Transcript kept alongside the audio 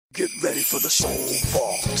Get ready for the Soul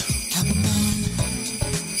Vault.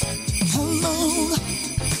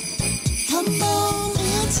 Come on,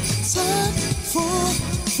 it's time for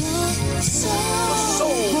the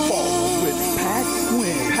Soul Vault with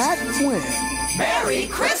Pat Gwynn. Merry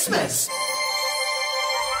Christmas!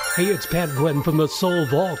 Hey, it's Pat Gwynn from the Soul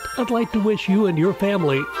Vault. I'd like to wish you and your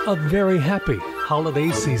family a very happy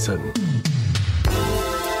holiday season.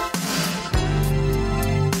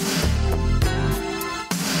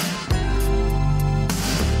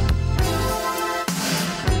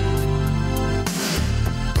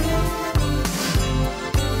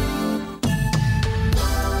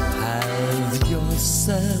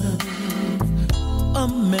 A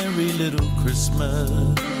merry little Christmas.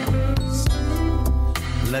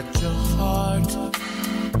 Let your heart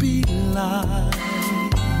be light.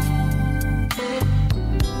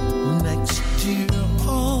 Next year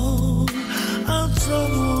all our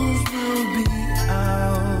troubles will be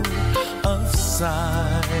out of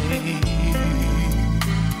sight.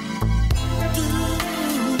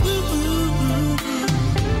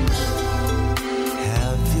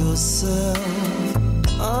 Have yourself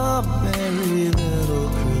a merry little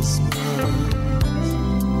Christmas.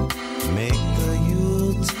 Make the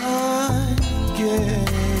Yuletide gay.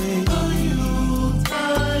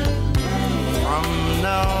 From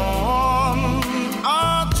now on,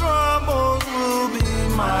 our troubles will be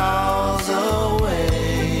miles away.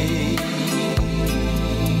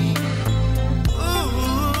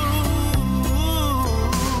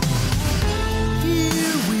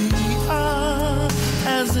 Here we are,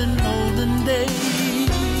 as in olden days.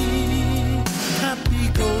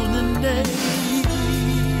 Golden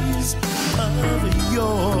days of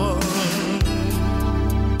yore.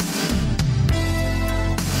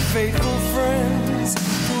 Faithful friends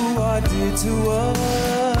who are dear to us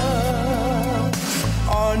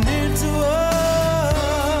are near to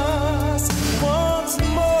us once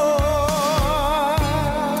more.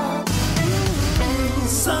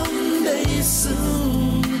 Someday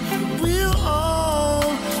soon we'll all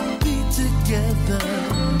be together.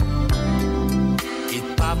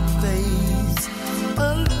 Faith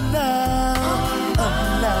alive,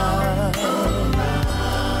 alive.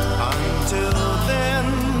 Until then,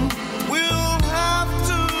 we'll have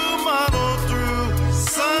to muddle through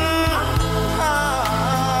somehow.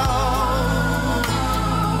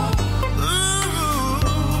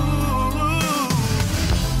 Ooh,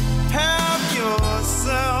 have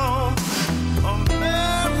yourself a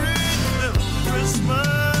merry little Christmas.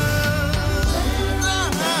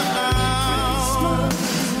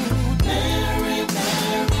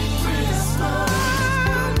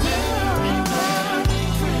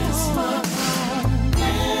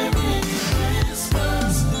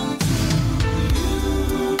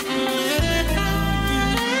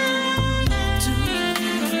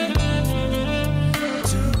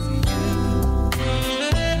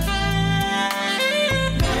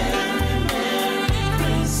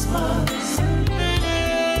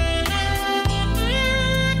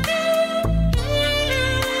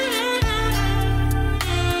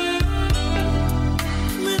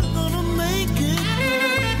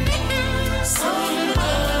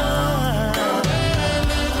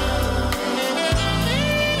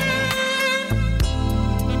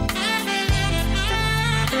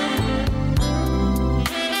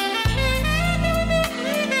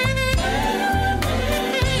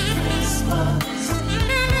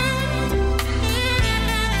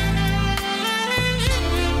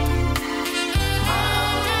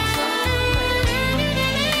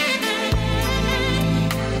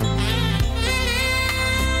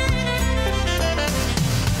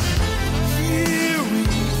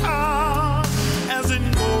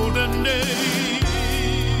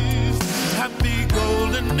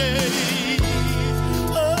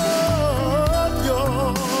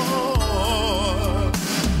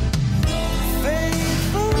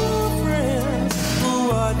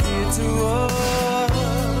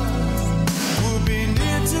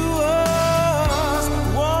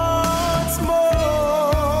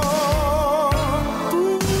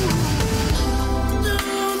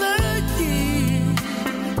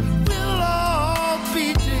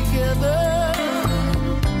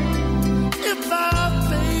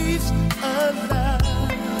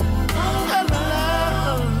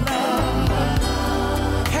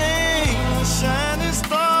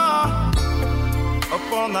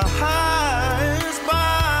 On the highest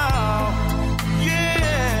bough,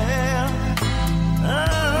 yeah.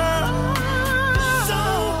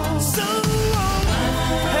 So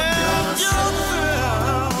have yourself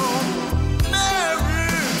merry,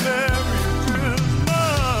 merry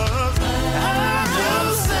Christmas. Have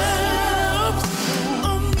yourself a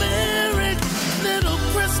merry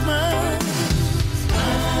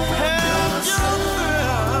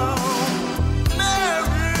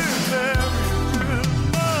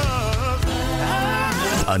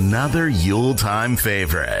another Yuletime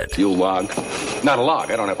favorite. Yule log. Not a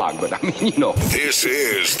log. I don't have log, but I mean, you know. This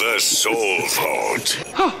is the Soul Vault.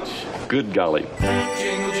 Good golly.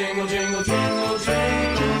 Jingle, jingle, jingle, jingle, jingle.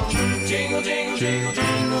 Jingle, jingle, jingle, jingle,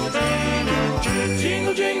 jingle.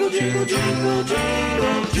 Jingle, jingle, jingle, jingle,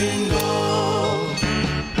 jingle, jingle.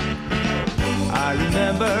 I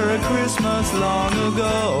remember a Christmas long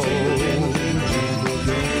ago.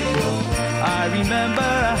 I remember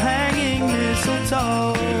a hanging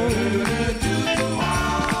mistletoe.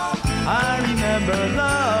 I remember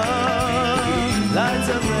love, lights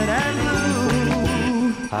of red and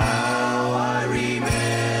blue. How I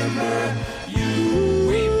remember you.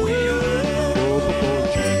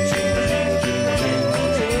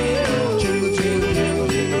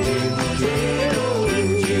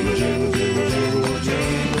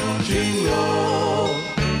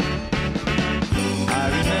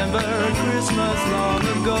 Christmas long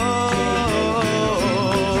ago.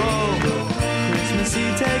 Christmas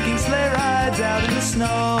Eve taking sleigh rides out in the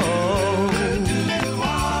snow.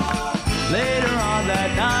 Later on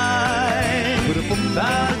that night,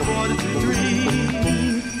 about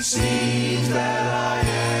 2:45, seems that I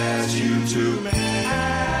asked you to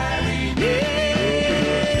marry me.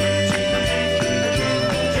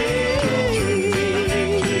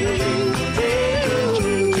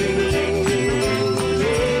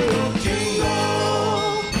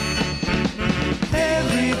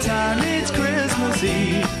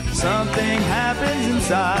 Something happens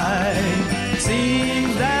inside.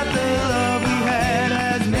 Seems that the love we had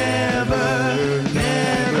has never,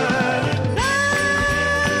 never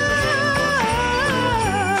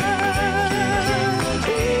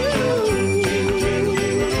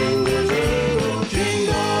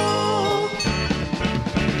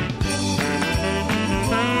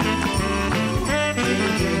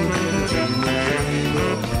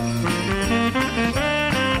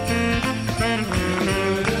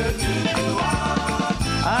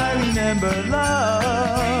remember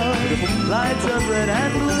love, lights of red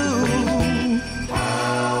and blue.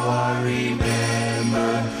 How I remember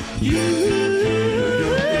you.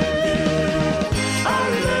 I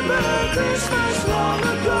remember Christmas long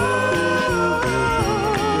ago.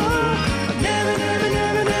 I'll never, never,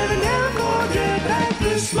 never, never, never forget that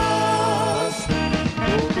Christmas.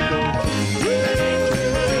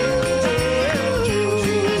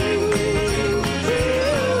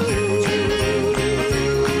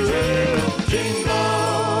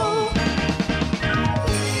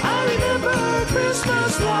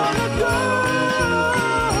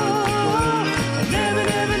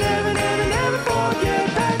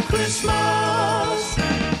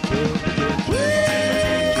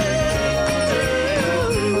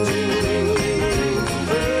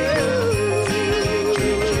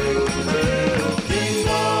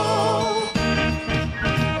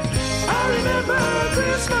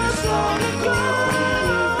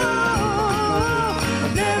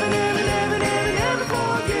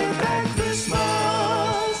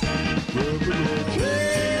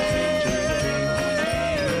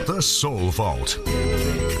 The Soul Vault.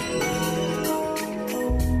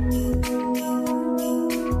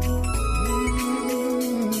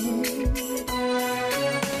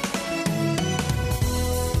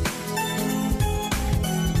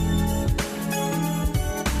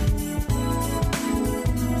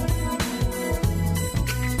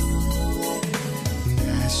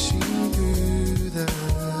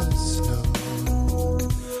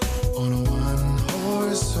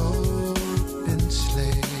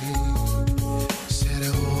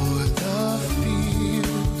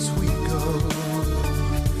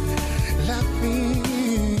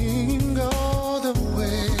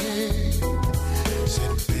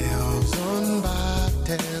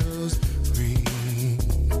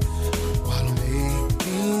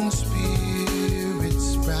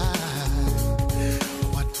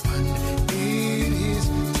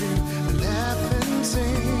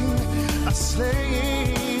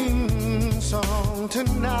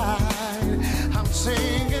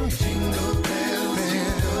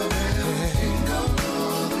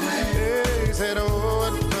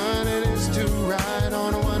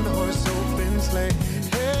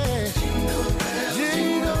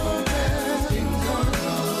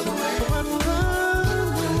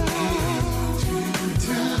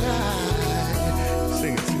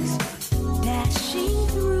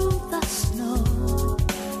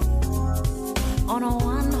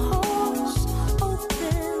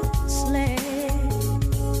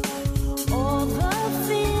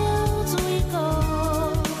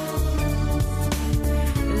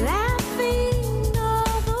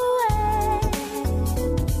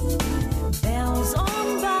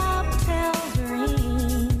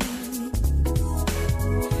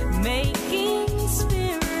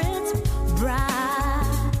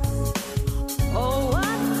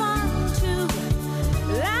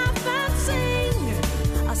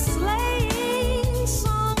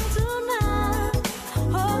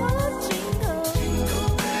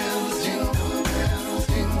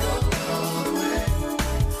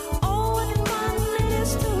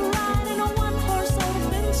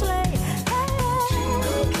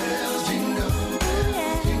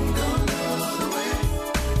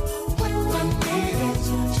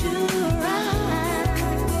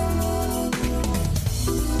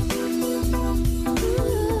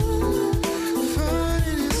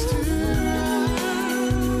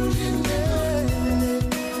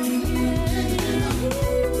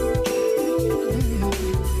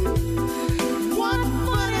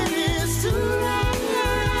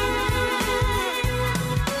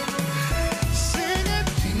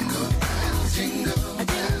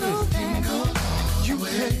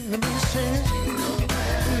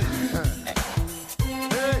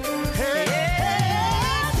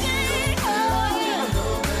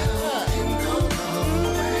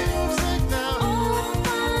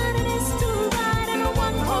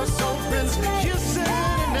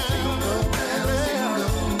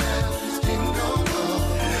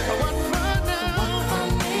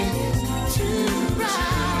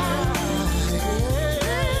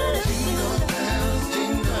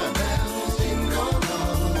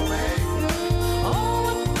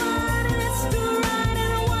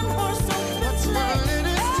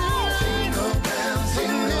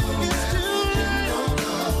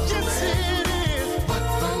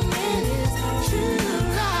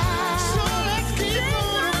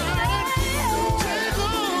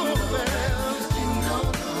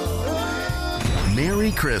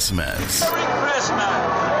 Merry Christmas. Merry Christmas.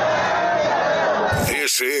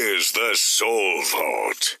 This is the Soul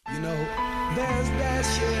Vault. You know, there's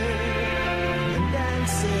Dasher and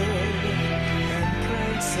Dancer and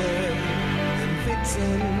Prancer and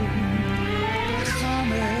Vixen,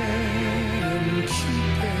 Comet and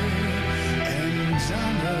Cupid and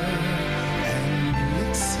Donner and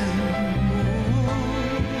Blitzen.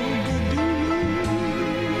 But do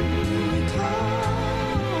you recall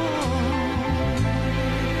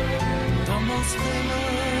the most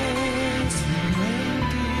famous reindeer?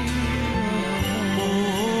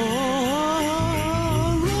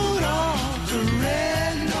 Rudolph the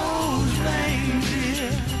red-nosed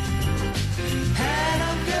reindeer had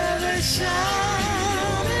a very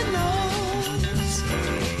shiny nose,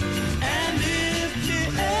 and if you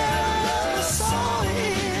ever saw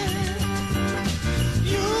it,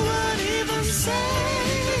 you would even say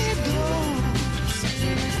it glows.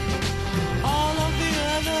 All of the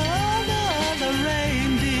other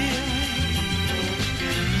reindeer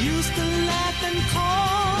used to laugh and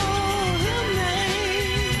call him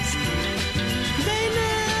names. They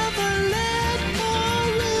never let poor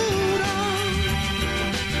Rudolph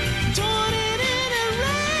join in any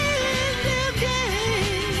reindeer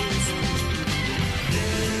games.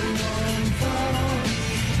 Then one foggy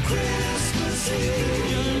Christmas Eve,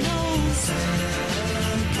 you know Santa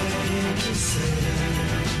came to say,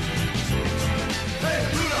 "Hey,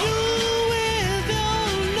 Rudolph! You with your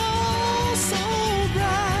nose so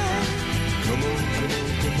bright, come on, come on,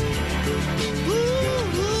 come on, come on."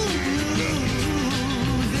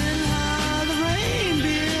 Then how the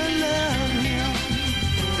reindeer loved him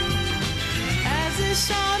as he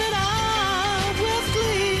shouted out with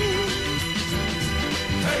glee,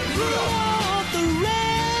 "Hey, Rudolph the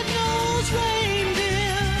red-nosed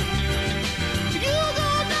reindeer, you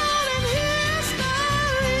go down in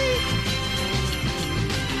history."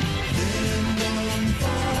 Then one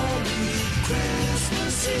foggy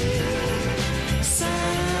Christmas Eve,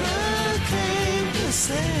 Santa came to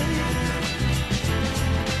say,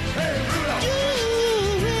 "Hey, Rudolph! You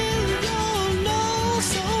with your nose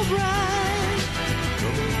so bright,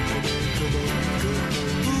 come on, come on, come on, come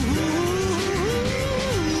on."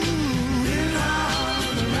 Then how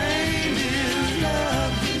the reindeers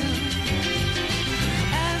loved him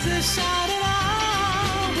as they shouted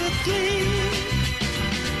out with glee,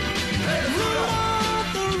 "Hey, Rudolph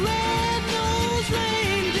the red-nosed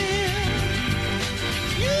reindeer,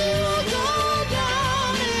 you go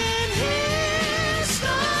down in history."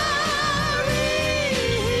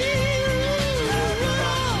 Hey,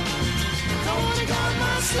 Rudolph, come on and guard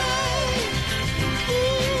my sleigh.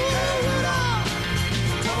 Ooh, hey, Rudolph,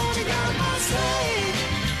 come on and guard my sleigh.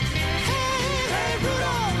 Hey,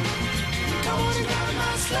 Rudolph, come on and guard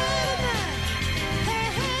my sleigh tonight.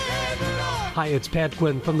 Hey, Rudolph. Hi, it's Pat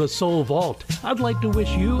Quinn from the Soul Vault. I'd like to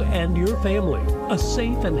wish you and your family a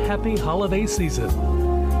safe and happy holiday season.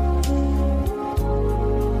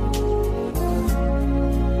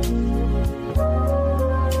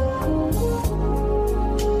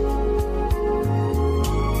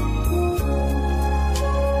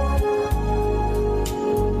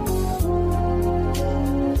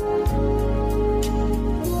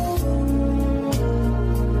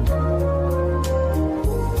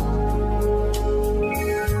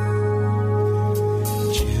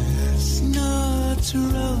 Chestnuts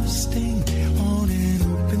roasting on an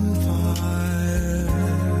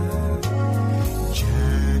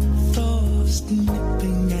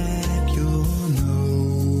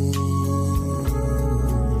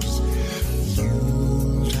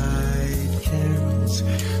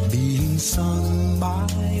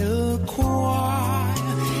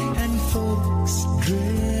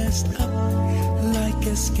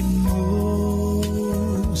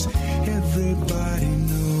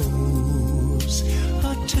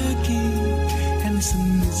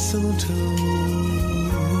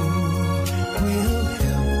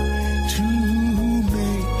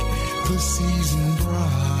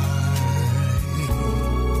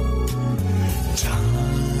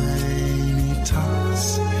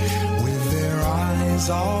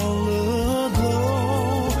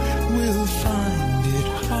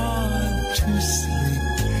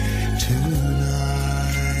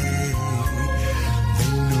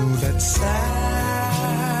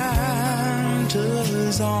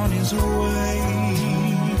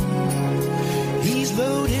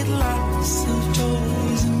with lots of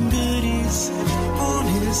toys and goodies on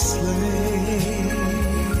his sleigh.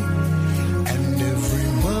 And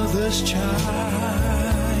every mother's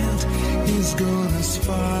child is gonna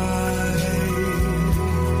spy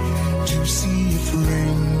to see if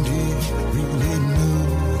reindeer really know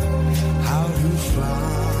how to fly.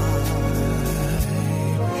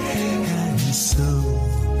 And so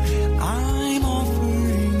I'm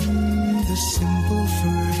offering the simple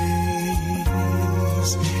phrase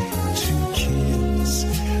to kids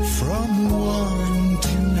from 1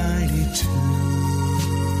 to 92.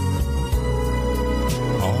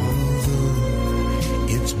 Although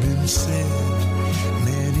it's been said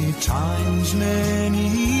many times,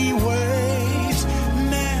 many ways,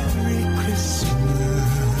 Merry Christmas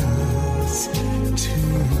to you.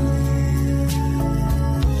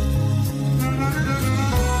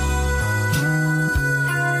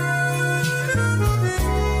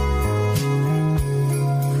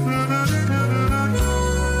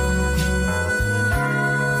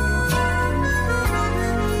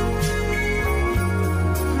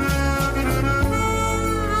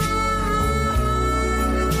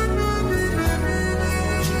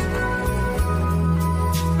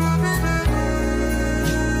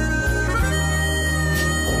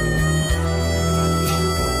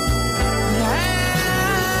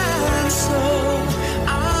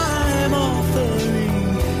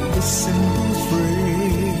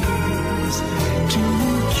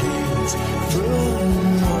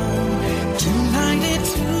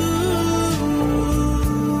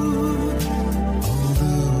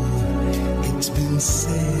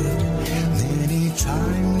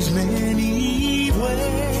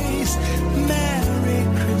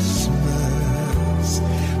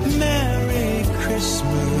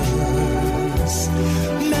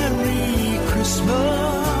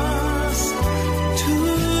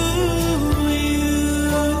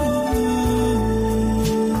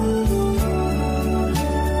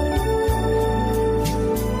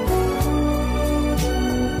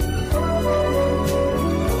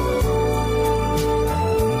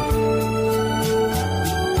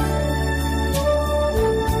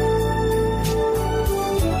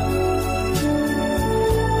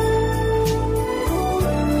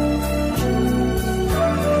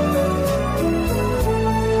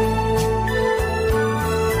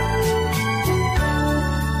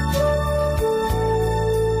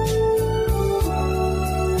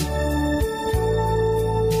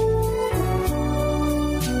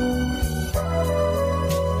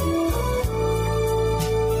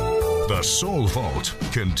 The Soul Vault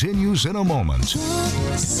continues in a moment.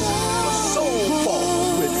 Soul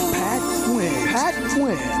Vault with Pat Quinn. Pat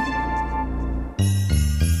Quinn.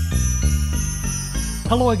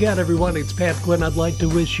 Hello again, everyone. It's Pat Quinn. I'd like to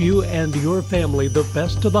wish you and your family the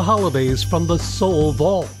best of the holidays from the Soul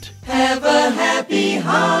Vault. Have a happy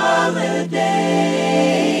holiday.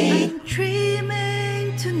 I'm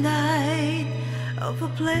dreaming tonight of a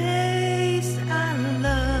place I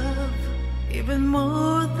love even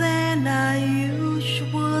more than I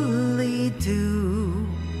usually do.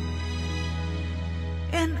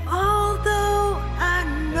 And although I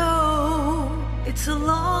know it's a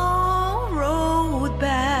long road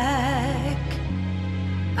back,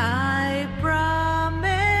 I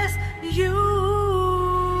promise you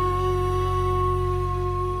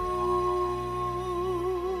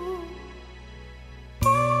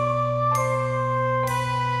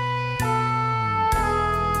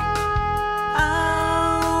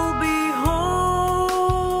I'll be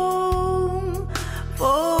home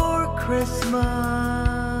for Christmas.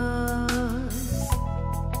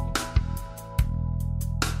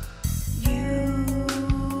 You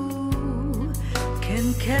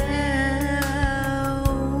can count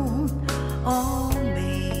on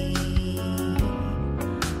me.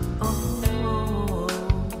 Oh,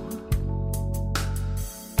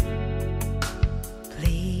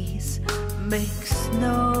 please make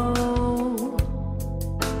snow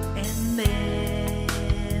and mistletoe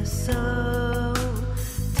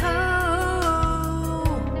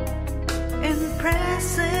and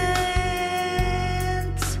presents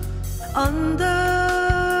under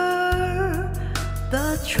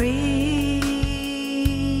the tree.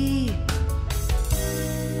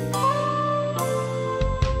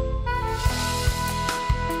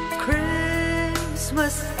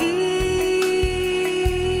 Christmas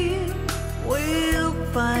Eve will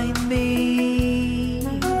find me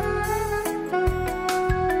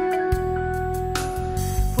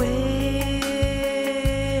with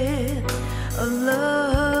a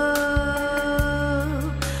love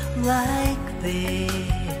like this.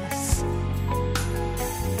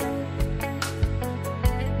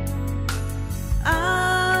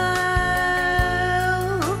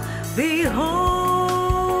 be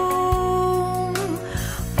home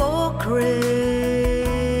for Christmas.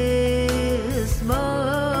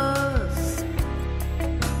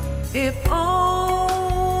 If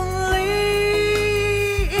only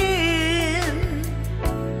in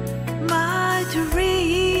my dreams.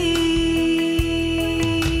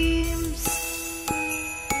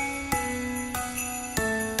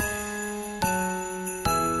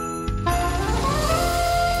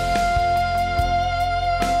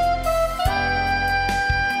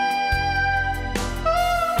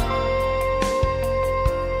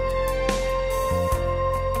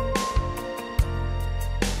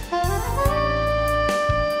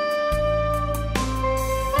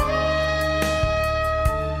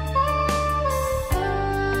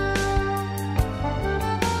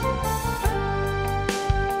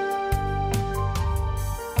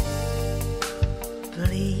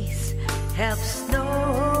 Please have snow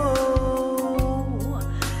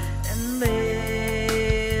and mistletoe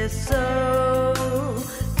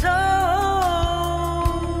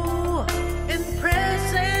and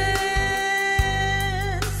presents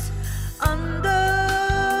under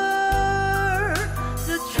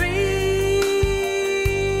the tree.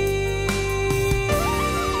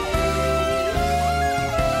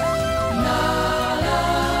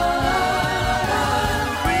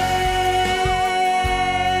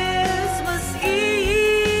 Christmas Eve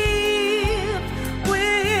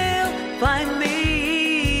will find me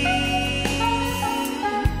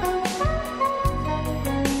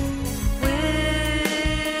with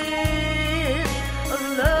a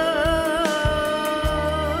love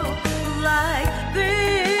like this.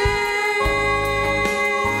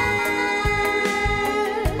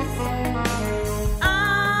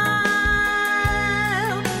 I'll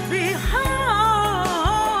be home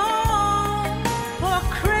for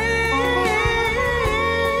Christmas.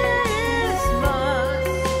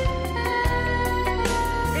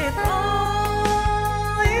 If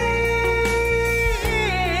only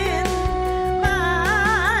in my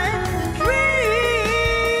dreams.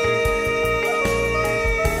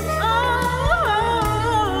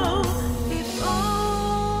 Oh, if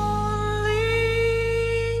only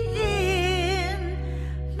in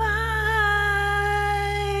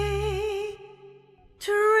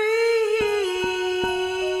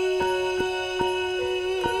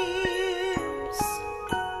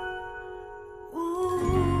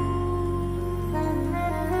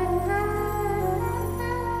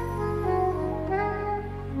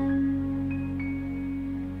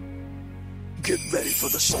Get ready for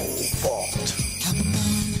the Soul Vault.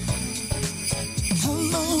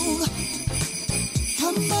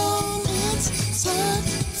 Come on, it's time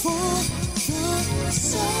for the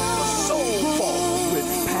Soul Vault with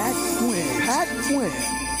Pat Quinn. Pat Quinn.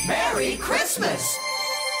 Merry Christmas!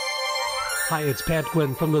 Hi, it's Pat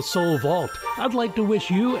Quinn from the Soul Vault. I'd like to wish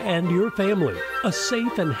you and your family a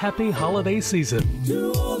safe and happy holiday season.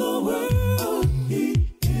 To all the world, He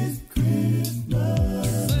is Christmas.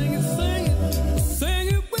 Sing it, sing it, sing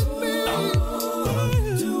it with me.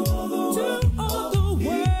 To all the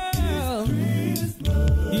world,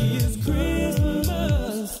 He is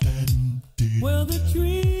Christmas. Well, the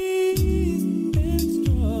trees been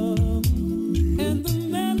strung and the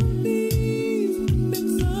melodies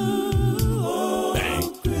been sung. And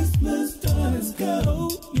Christmas time has come. Oh,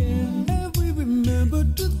 yeah. Have we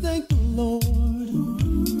remembered to thank the Lord?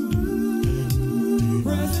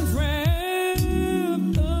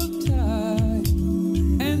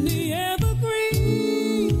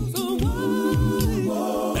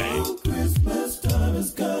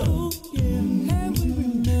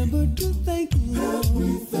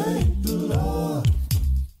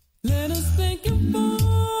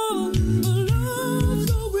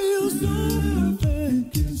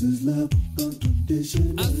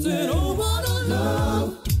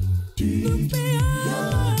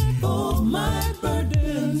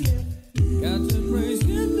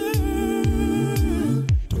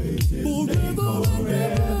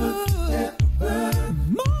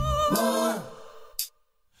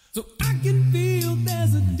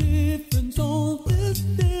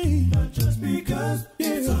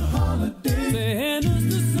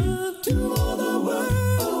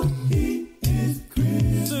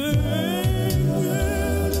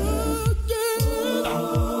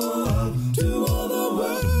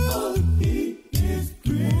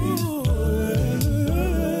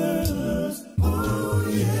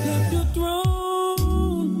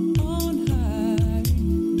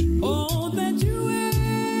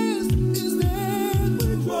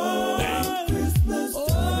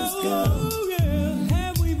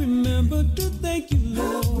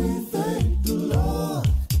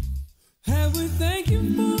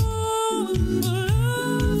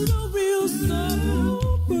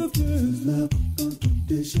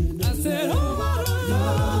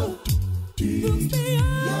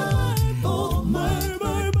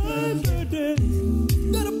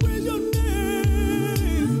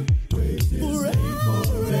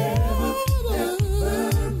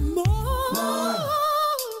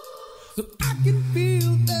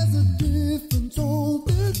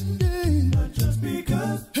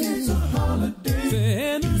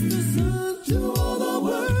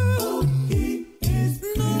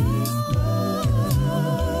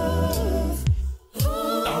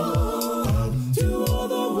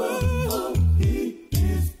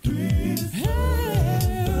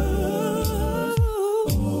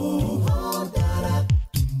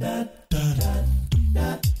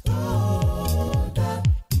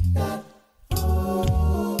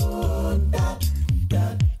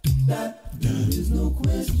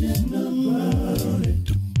 I've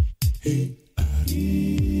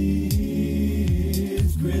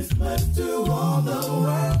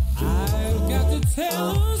got to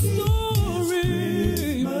tell a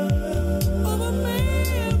story of a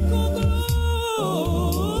man called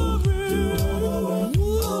Glory. I want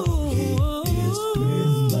you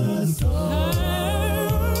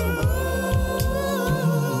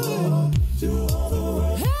to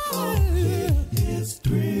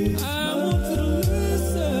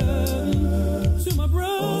listen to my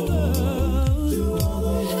brother.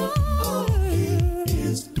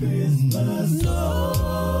 It's Christmas.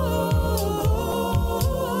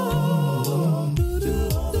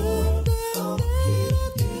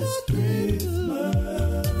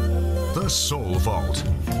 The Soul Vault.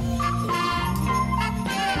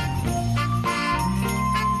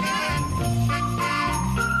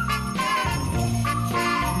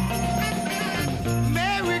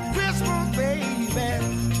 Merry Christmas, baby.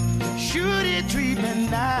 Should it treat me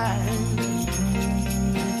nice?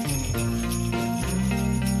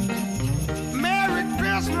 Merry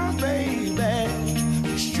Christmas, baby.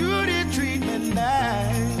 Should it treat me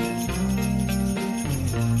nice?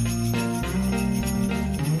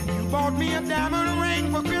 You bought me a diamond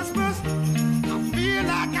ring for Christmas. I feel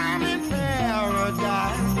like I'm in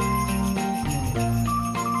paradise.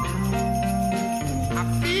 I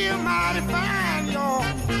feel mighty fine, y'all.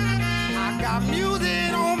 I got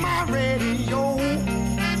music on my radio.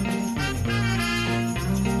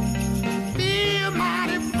 Feel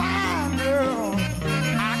mighty fine, girl.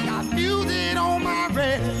 I got music on my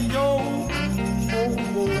radio. Oh,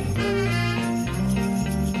 oh, oh.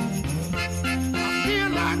 I feel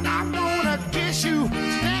like I wanna kiss you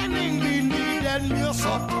standing beneath that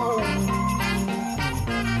mistletoe.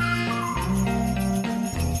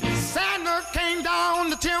 Santa came down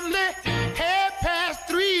the chimney,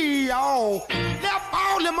 3:30, y'all. Left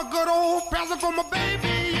all them a good old present for my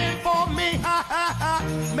baby and for me. Ha ha ha.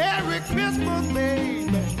 Merry Christmas,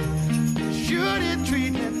 baby. Should it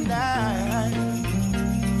treat me nice?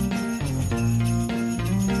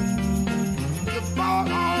 You bought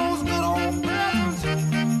all those good old presents.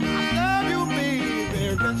 I love you, baby,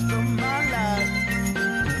 rest of my life.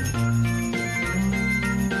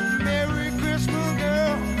 Merry Christmas,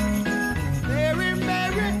 girl. Merry,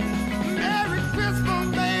 Merry, Merry Christmas,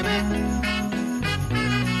 baby.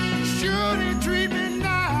 Should it treat me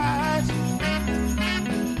nice?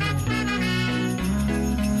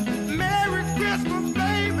 Merry Christmas,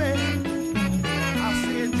 baby. I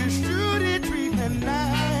said you should it treat me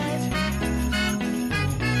nice.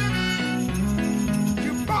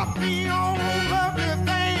 You bought me all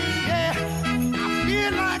everything, yeah. I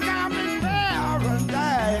feel like I'm in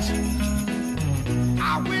paradise. I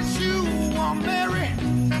wish you a Merry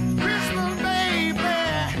Christmas, baby.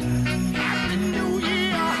 Happy New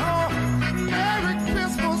Year, huh? Merry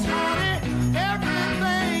Christmas, honey.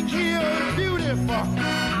 Everything here is beautiful.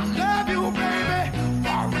 I love you, baby,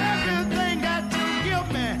 for everything that you give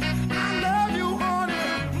me. I love you, honey,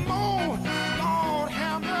 more. Lord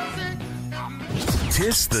have mercy.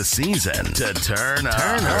 'Tis the season to turn up.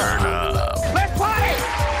 Let's party!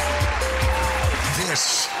 This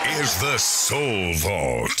is the Soul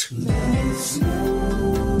Vault.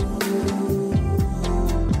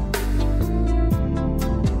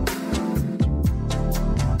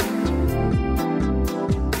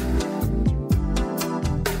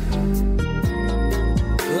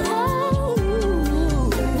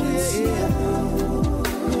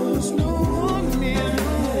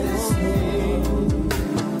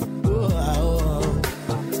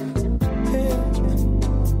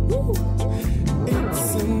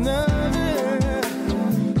 It's another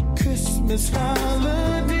Christmas holiday.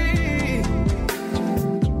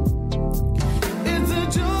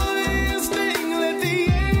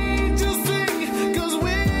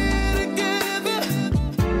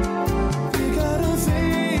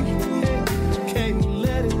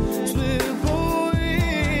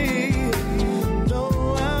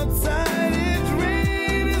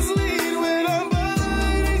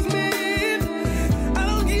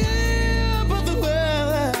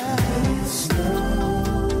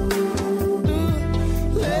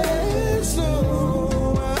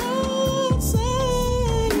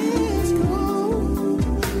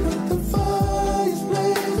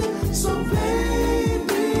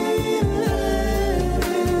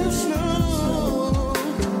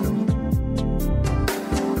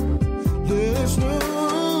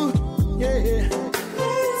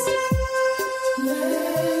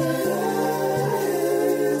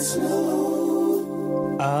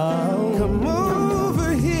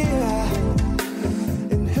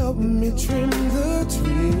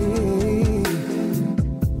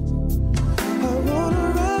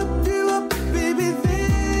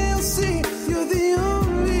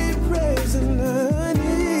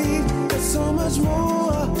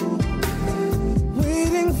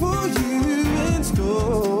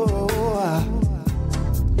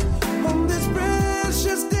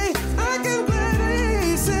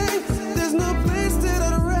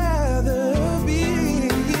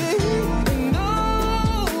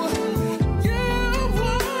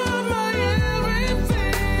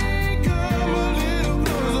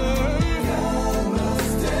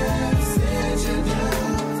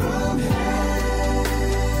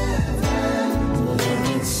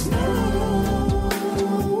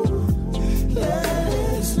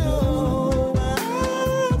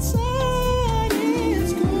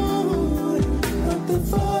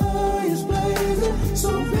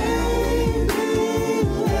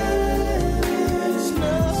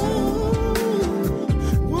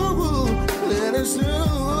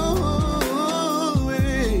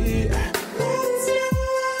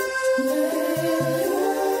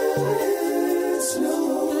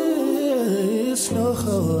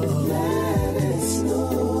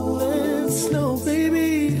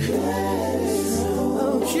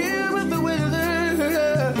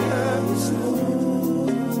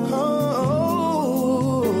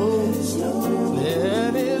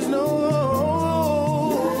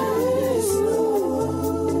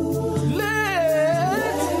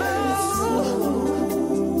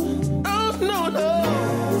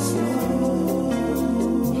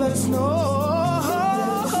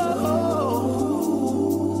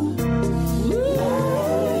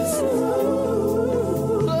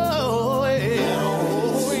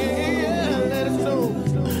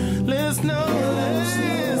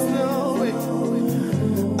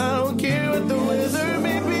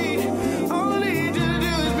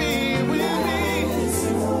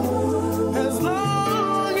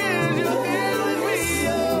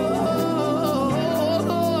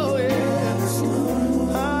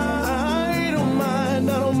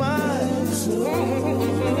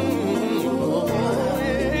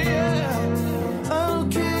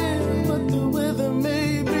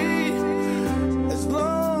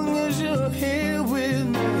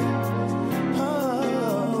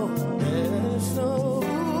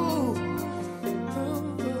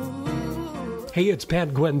 Hey, it's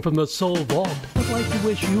Pat Gwynn from the Soul Vault. I'd like to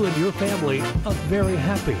wish you and your family a very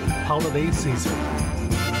happy holiday season.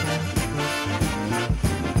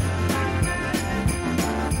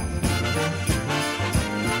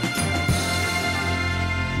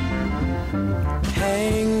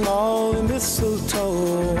 Hang all the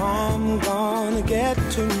mistletoe, I'm gonna get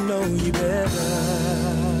to know you better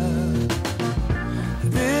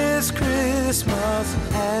this Christmas.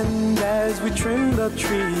 And as we trim the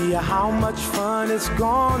tree, how much fun it's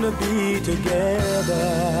gonna be together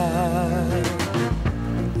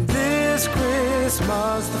this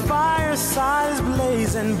Christmas. The fireside is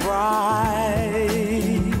blazing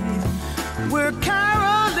bright, we're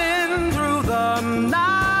caroling through the night,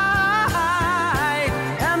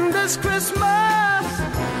 and this Christmas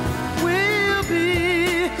will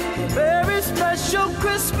be a very special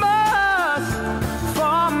Christmas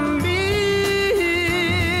for me.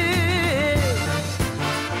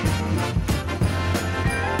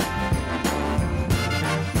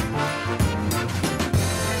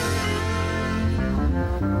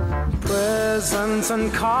 Presents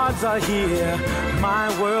and cards are here, my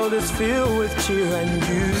world is filled with cheer and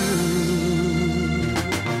you.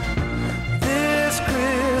 This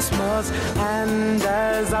Christmas, and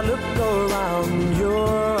as I look around,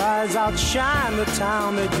 your eyes outshine the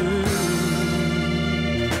town they do.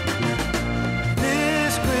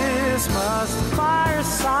 This Christmas, the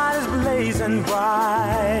fireside is blazing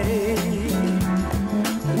bright,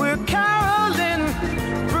 we're caroling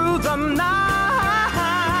through the night.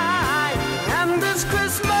 This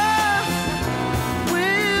Christmas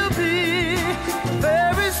will be a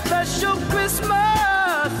very special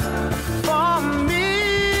Christmas for me,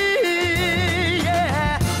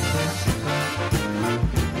 yeah.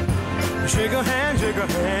 Shake a hand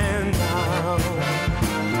now.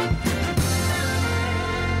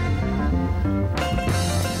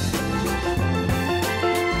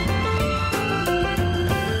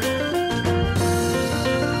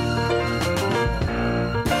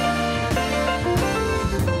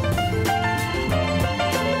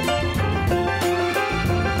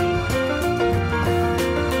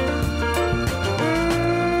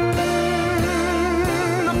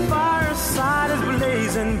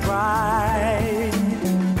 Bright,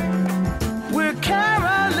 we're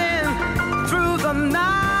caroling through the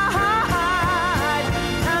night,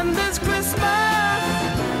 and this Christmas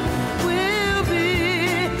will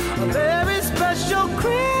be a very special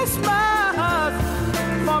Christmas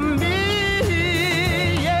for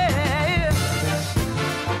me, yeah.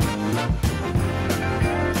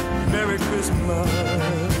 Merry Christmas.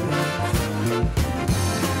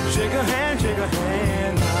 Shake a hand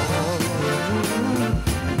now.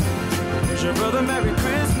 Your brother, Merry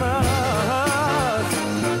Christmas,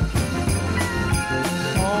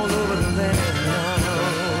 all over the land now.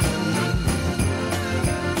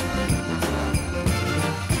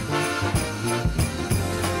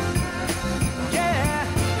 Yeah,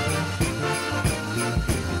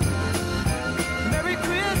 Merry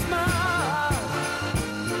Christmas,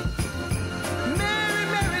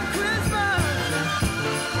 Merry Christmas.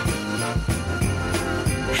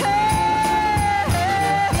 Hey,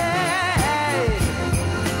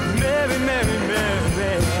 Merry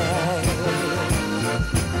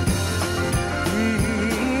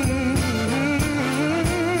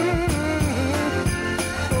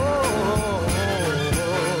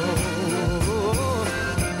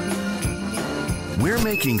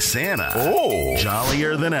making Santa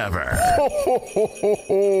jollier than ever. Ho, ho, ho, ho,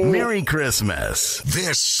 ho. Merry Christmas.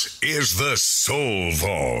 This is the Soul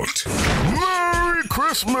Vault. Merry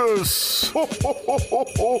Christmas! Ho, ho, ho, ho,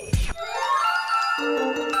 ho.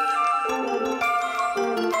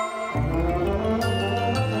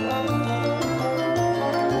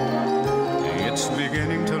 It's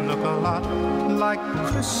beginning to look a lot like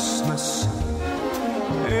Christmas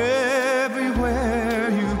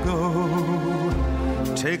everywhere you go.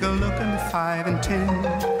 Take a look in the 5 and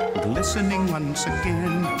 10, glistening once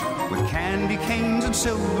again, with candy canes and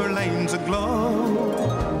silver lanes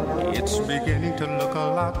aglow. It's beginning to look a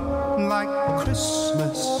lot like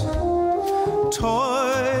Christmas,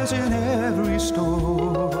 toys in every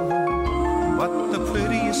store. But the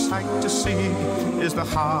prettiest sight to see is the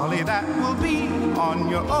holly that will be on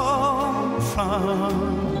your own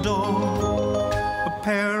front door. A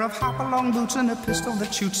pair of hop-along boots and a pistol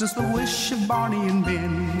that shoots is the wish of Barney and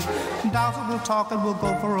Ben. Dolls that will talk and will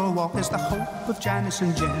go for a walk is the hope of Janice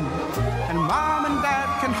and Jen. And Mom and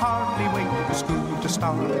Dad can hardly wait for school to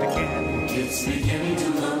start again. It's beginning to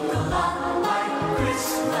look a lot like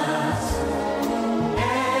Christmas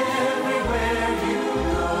everywhere you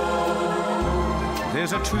go.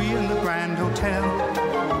 There's a tree in the Grand Hotel,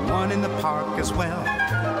 one in the park as well,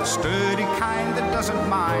 a sturdy kind that doesn't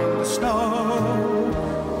mind the snow.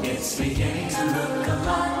 It's beginning to look a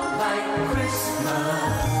lot like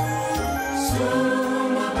Christmas.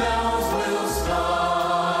 Soon the bells will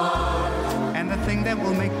start. And the thing that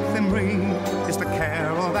will make them ring is the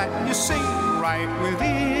carol that you sing right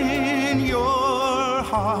within your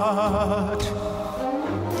heart.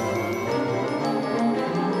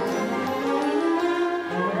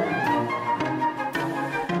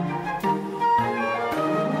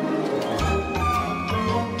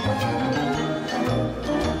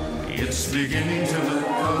 It's beginning to look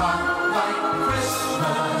a lot like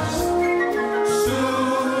Christmas.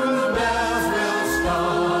 Soon the bells will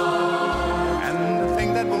start. And the thing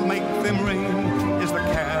that will make them ring is the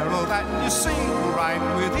carol that you sing right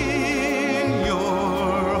within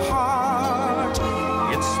your heart.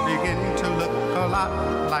 It's beginning to look a lot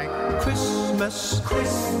like Christmas,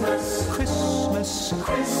 Christmas, Christmas,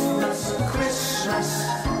 Christmas, Christmas.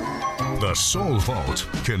 The Soul Vault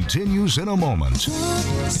continues in a moment.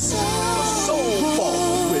 Soul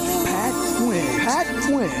Vault with Pat Quinn. Pat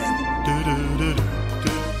Quinn.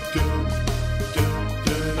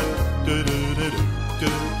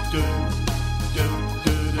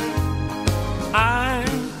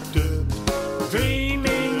 I'm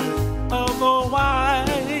dreaming of a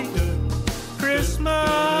white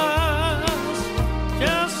Christmas,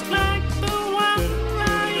 just like the one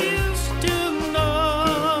I used to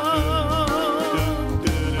know,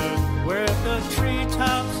 where the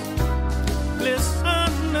treetops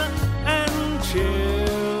listen and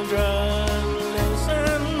children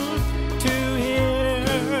listen to hear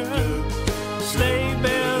sleigh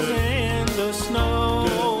bells in the snow.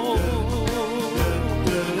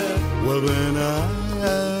 Well, then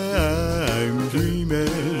I'm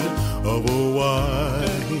dreaming of a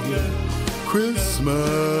white Christmas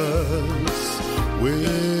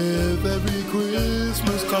with every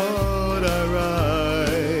Christmas card I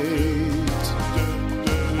write.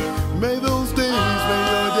 May those days, may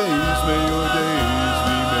your days be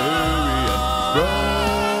merry and bright,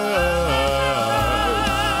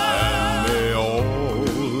 and may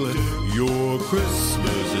all your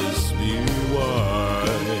Christmases be white.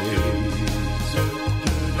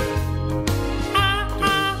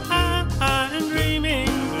 I'm dreaming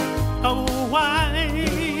of a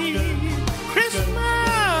white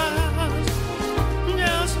Christmas,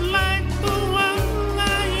 just like the one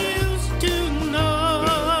I used to know,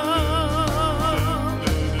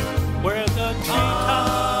 where the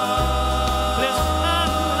treetops listen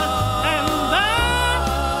and the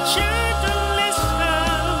children listen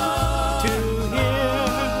to hear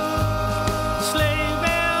sleigh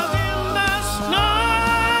bells in the snow.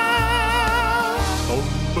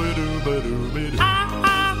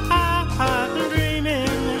 I'm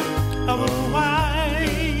dreaming of a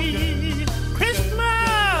white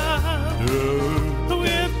Christmas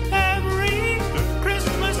with every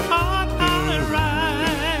Christmas heart I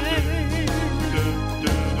write.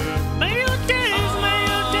 May your days, may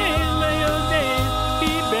your days, may your days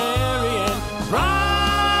be merry and bright,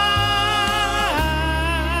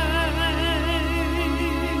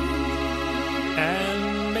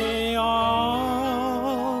 and may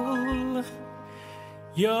all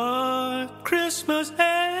your Christmas ends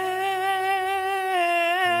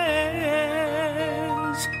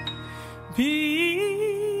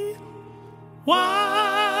be white.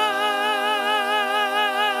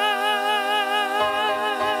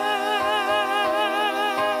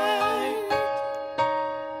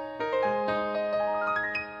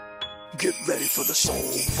 the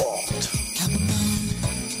Soul Vault.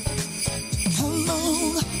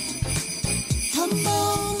 Come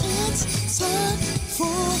on, it's time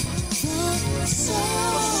for the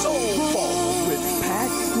Soul Vault with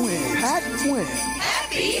Pat Quinn. Pat Quinn.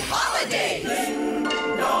 Happy holidays!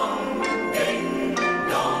 Ding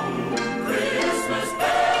dong, Christmas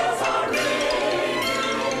bells are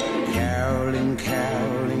ringing. Caroling,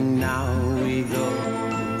 caroling, now we go.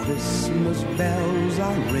 Christmas bells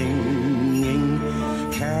are ringing.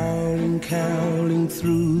 Caroling, caroling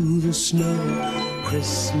through the snow.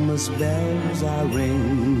 Christmas bells are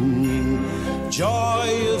ringing.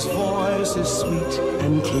 Joyous voices sweet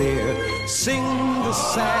and clear sing the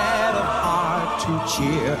sad of heart to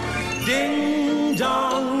cheer. Ding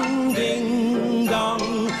dong,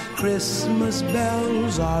 Christmas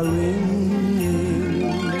bells are ringing.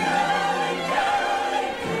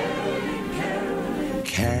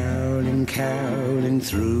 Caroling, caroling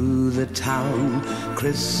through the town.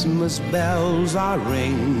 Christmas bells are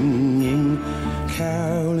ringing.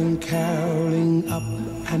 Caroling, caroling up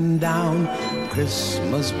and down.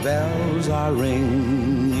 Christmas bells are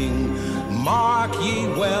ringing. Mark ye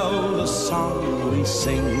well the song we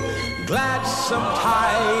sing. Gladsome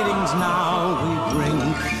tidings now we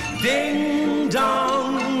bring. Ding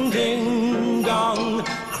dong,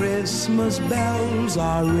 Christmas bells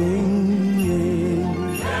are ringing.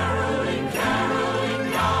 Caroling,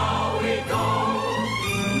 caroling, now we go.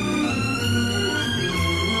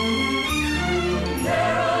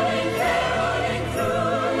 Caroling, caroling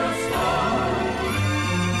through the snow.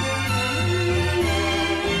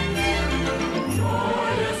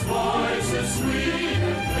 Joyous voices, sweet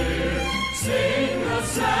and clear, sing the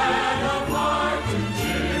sad of heart to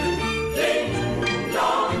cheer. Ding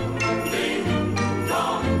dong,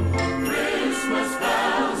 Christmas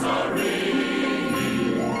bells are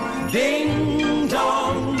ringing. Ding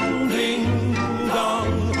dong,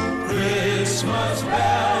 Christmas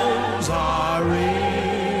bells are ringing.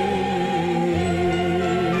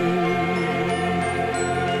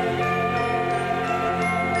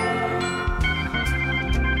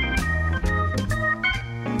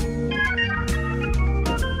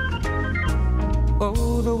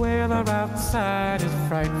 Oh, the weather outside is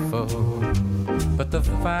frightful, but the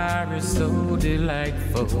fire is so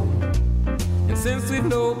delightful. And since we've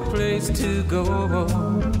no place to go,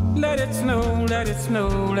 let it snow, let it snow,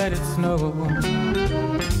 let it snow.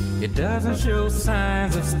 It doesn't show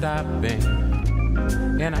signs of stopping,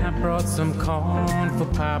 and I brought some corn for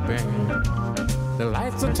popping. The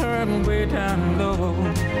lights are turned way down low.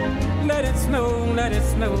 Let it snow, let it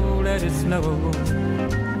snow, let it snow.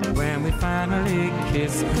 When we finally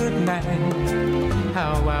kiss goodnight,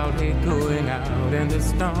 how I'll hate going out in the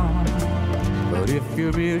storm. But if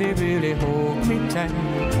you really, really hold me tight,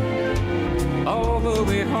 all the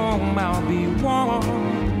way home I'll be warm.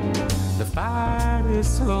 The fire is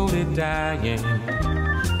slowly dying,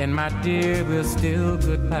 and my dear, we're still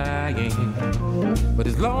goodbying. But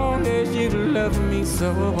as long as you love me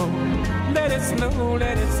so, let it snow,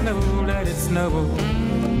 let it snow, let it snow.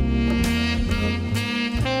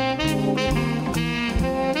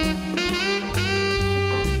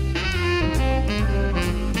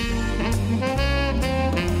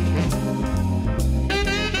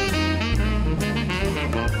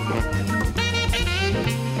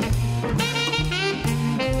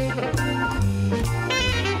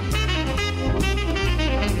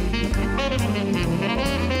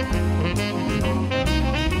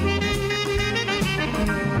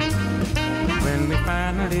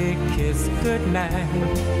 Kiss goodnight,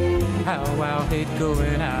 how I'll hate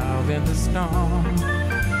going out in the storm.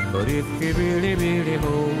 But if you really, really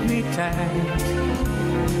hold me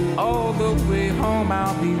tight, all the way home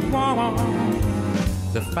I'll be warm.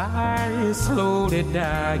 The fire is slowly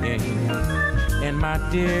dying, and my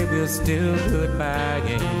dear, we're still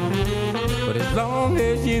goodbying. But as long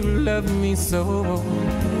as you love me so,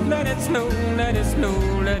 let it snow, let it snow,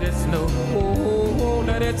 let it snow. Oh,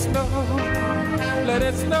 let it snow. Let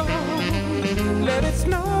it snow, let it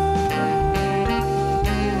snow.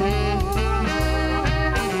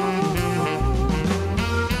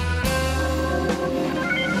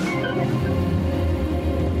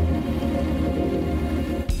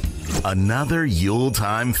 Another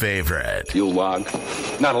Yuletime favorite. Yule log.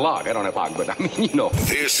 Not a log. I don't have log, but I mean, you know.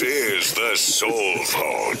 This is the Soul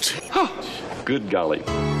Vault. Good golly.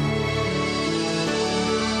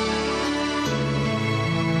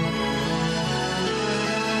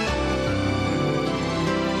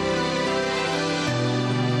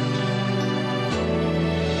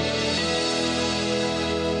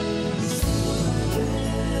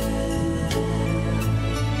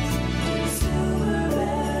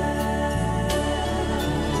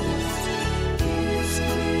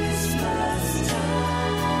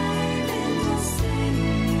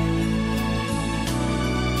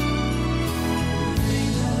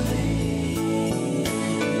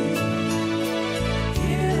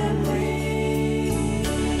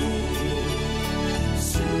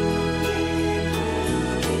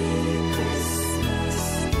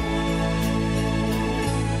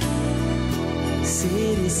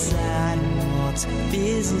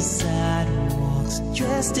 busy sidewalks,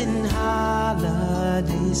 dressed in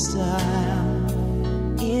holiday style.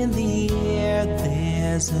 In the air,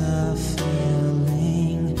 there's a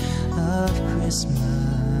feeling of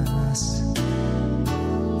Christmas.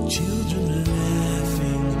 Children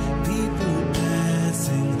laughing, people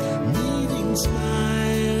passing, meeting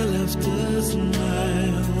smile after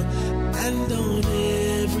smile, and on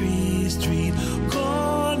every street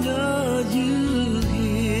corner you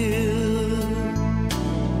hear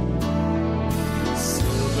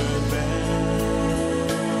silver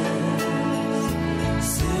bells,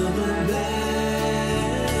 silver bells.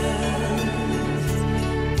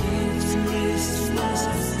 It's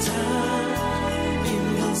Christmas time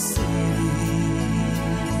in the city.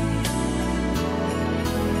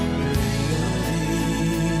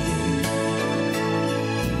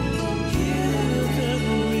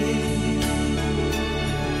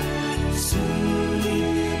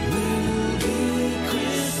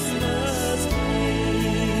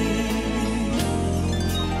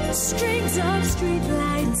 Strings of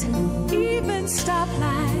streetlights, even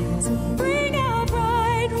stoplights, bring out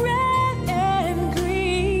bright red and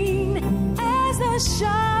green as the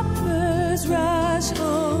shoppers rush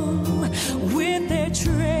home with their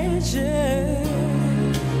treasures.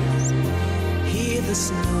 Hear the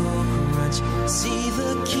snow crunch, see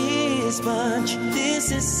the kids bunch.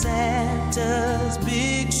 This is Santa's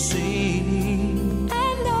big scene.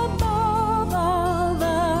 And above all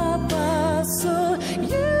the bustle,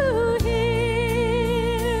 you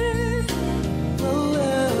hear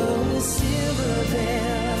oh, silver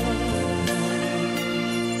bells,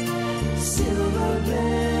 silver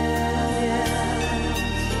bells.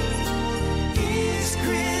 It's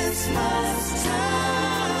Christmas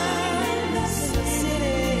time in the city.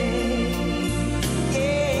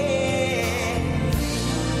 Yeah.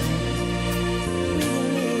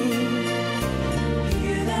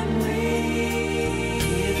 Hear them ring.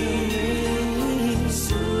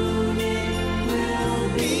 Soon it will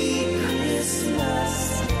be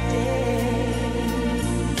Christmas Day.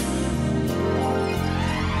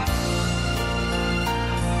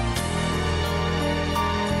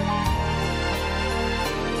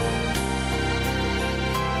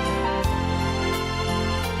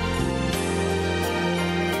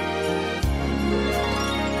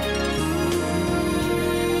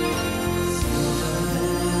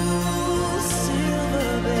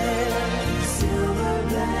 Silver bells, silver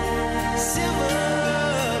bells,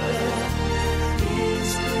 silver bells.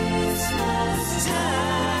 It's Christmas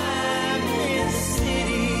time in the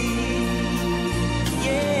city.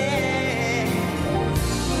 Yeah.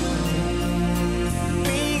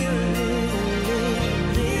 Ring a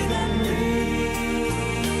ring and ring.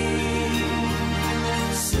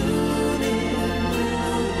 Soon it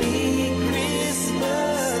will be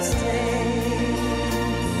Christmas Day.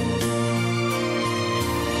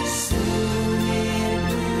 Soon it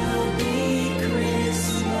will be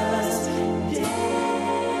Christmas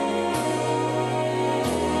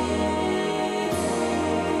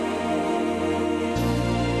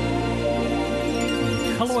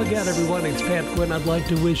Hello again, everyone. It's Pat Quinn. I'd like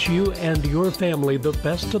to wish you and your family the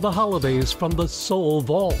best of the holidays from the Soul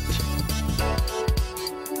Vault.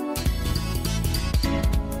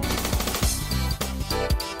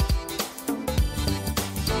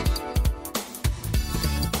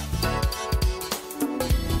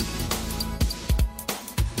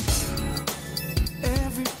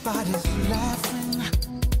 Everybody's laughing.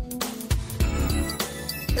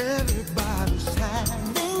 Everybody's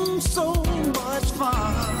having so much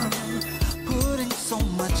fun. Putting so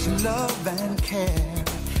much love and care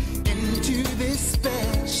into this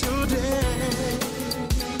special day.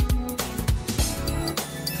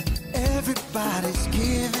 Everybody's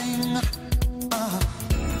giving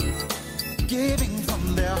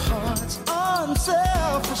from their hearts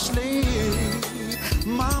unselfishly.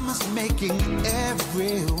 Mama's making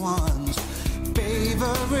everyone's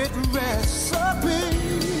favorite recipe.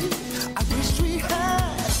 I wish we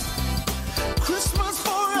had Christmas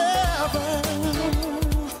forever.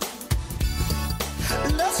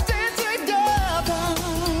 Let's stay together.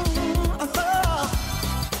 I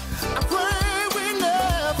pray we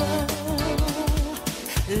never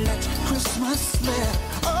let Christmas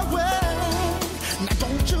slip away. Now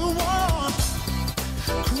don't you want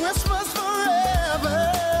Christmas forever?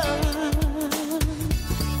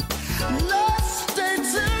 Let's stay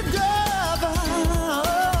together.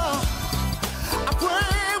 I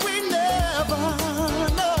pray we never,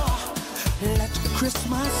 no, let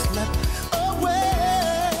Christmas slip away.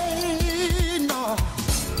 No,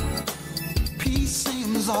 peace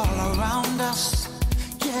seems all around us.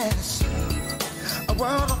 Yes, a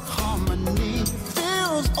world of harmony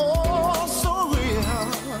feels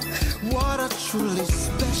truly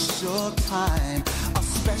special time, a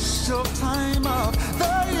special time of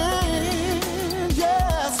the year,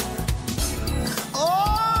 yes.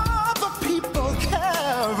 All the people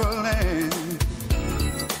caroling,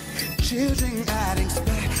 children adding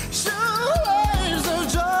special waves of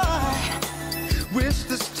joy. Wish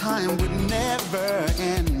this time would never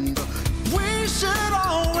end. We should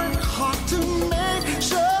all work hard to make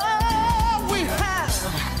sure we have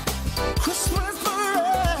Christmas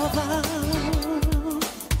forever.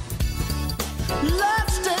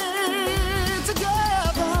 Let's stay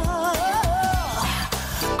together.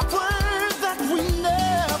 I pray that we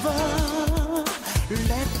never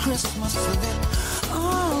let Christmas slip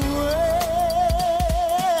away.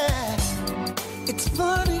 It's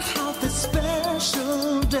funny how this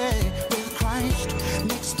special day with Christ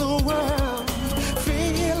makes the world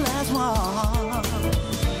feel as one.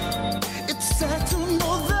 It's sad to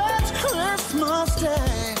know that Christmas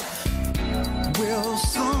Day will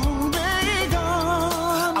soon be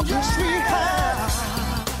gone. I wish we had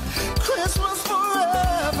Christmas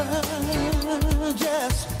forever.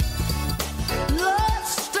 Yes,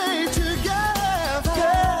 let's stay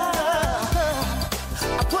together.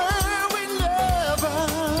 I pray we never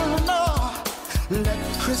let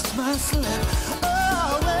Christmas slip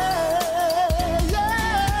away.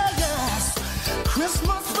 Yes,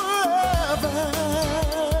 Christmas forever.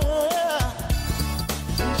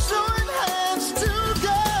 Join hands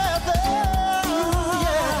together.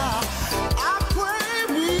 Yeah, I pray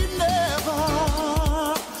we never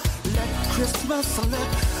let Christmas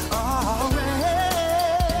slip away.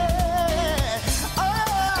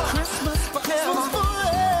 Oh, Christmas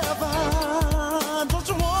forever. Don't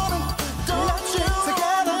you want it? Don't you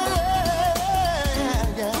together?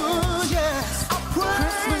 Yeah. Ooh, yes. I pray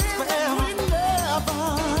Christmas forever. We never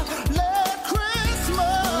let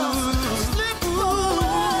Christmas slip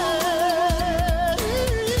away.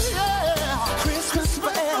 Yeah. Christmas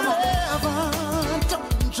forever.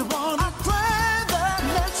 Don't you want it? I pray that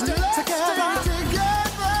let's stay together.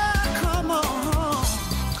 Come on.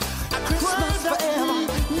 Christmas forever.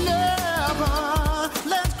 Never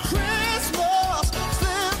let Christmas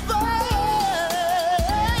slip away.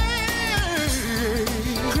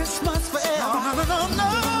 Christmas forever.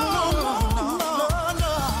 No.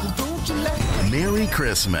 Don't you let Merry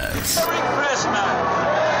Christmas. Merry Christmas.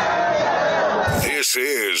 This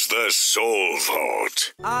is the Soul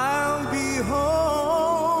Vault. I'll be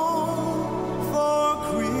home for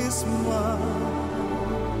Christmas.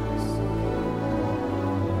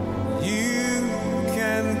 You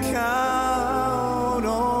can count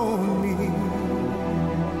on me.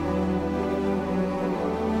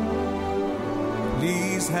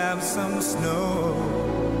 Please have some snow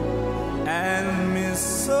and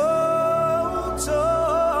mistletoe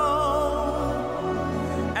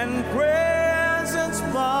and presents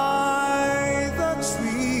by the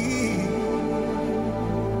tree.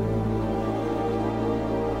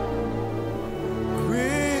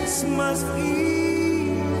 Christmas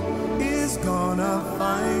Eve is gonna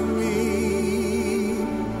find me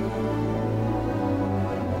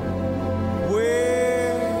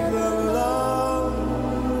where the love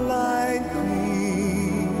light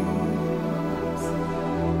gleams.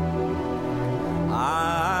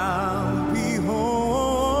 I'll be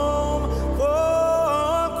home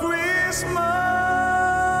for Christmas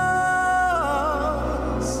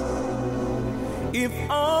if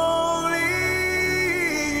only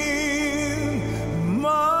in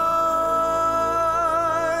my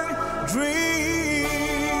dreams,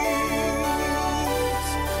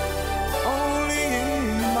 only in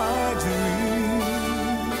my dreams.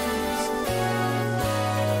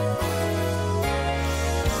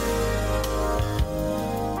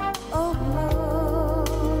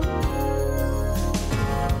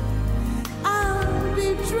 I'll be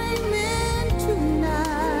dreaming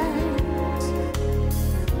tonight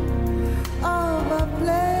of a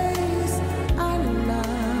place I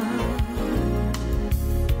love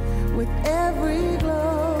with every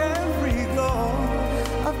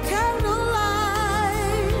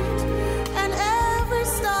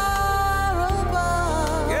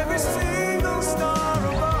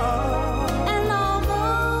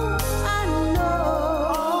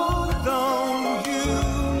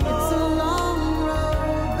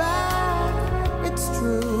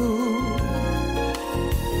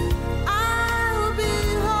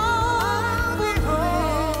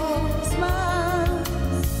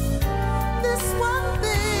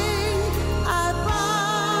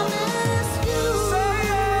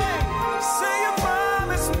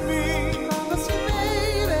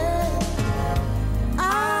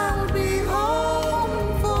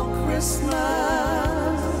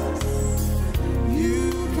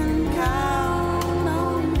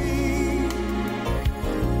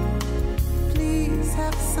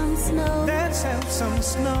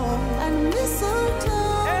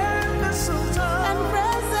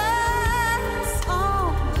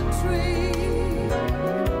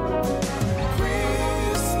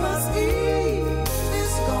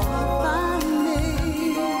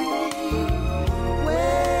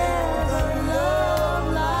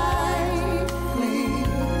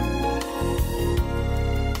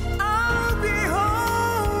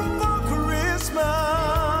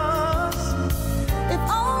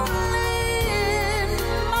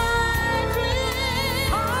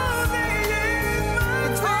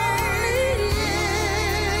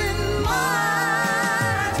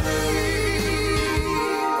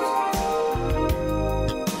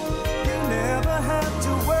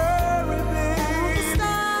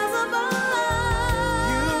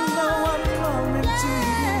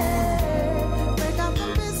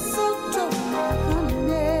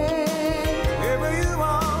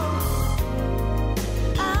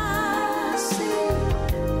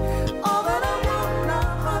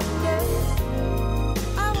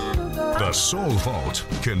The Soul Vault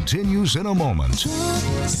continues in a moment.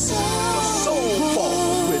 The Soul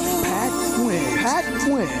Vault with Pat Quinn. Pat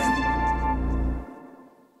Quinn.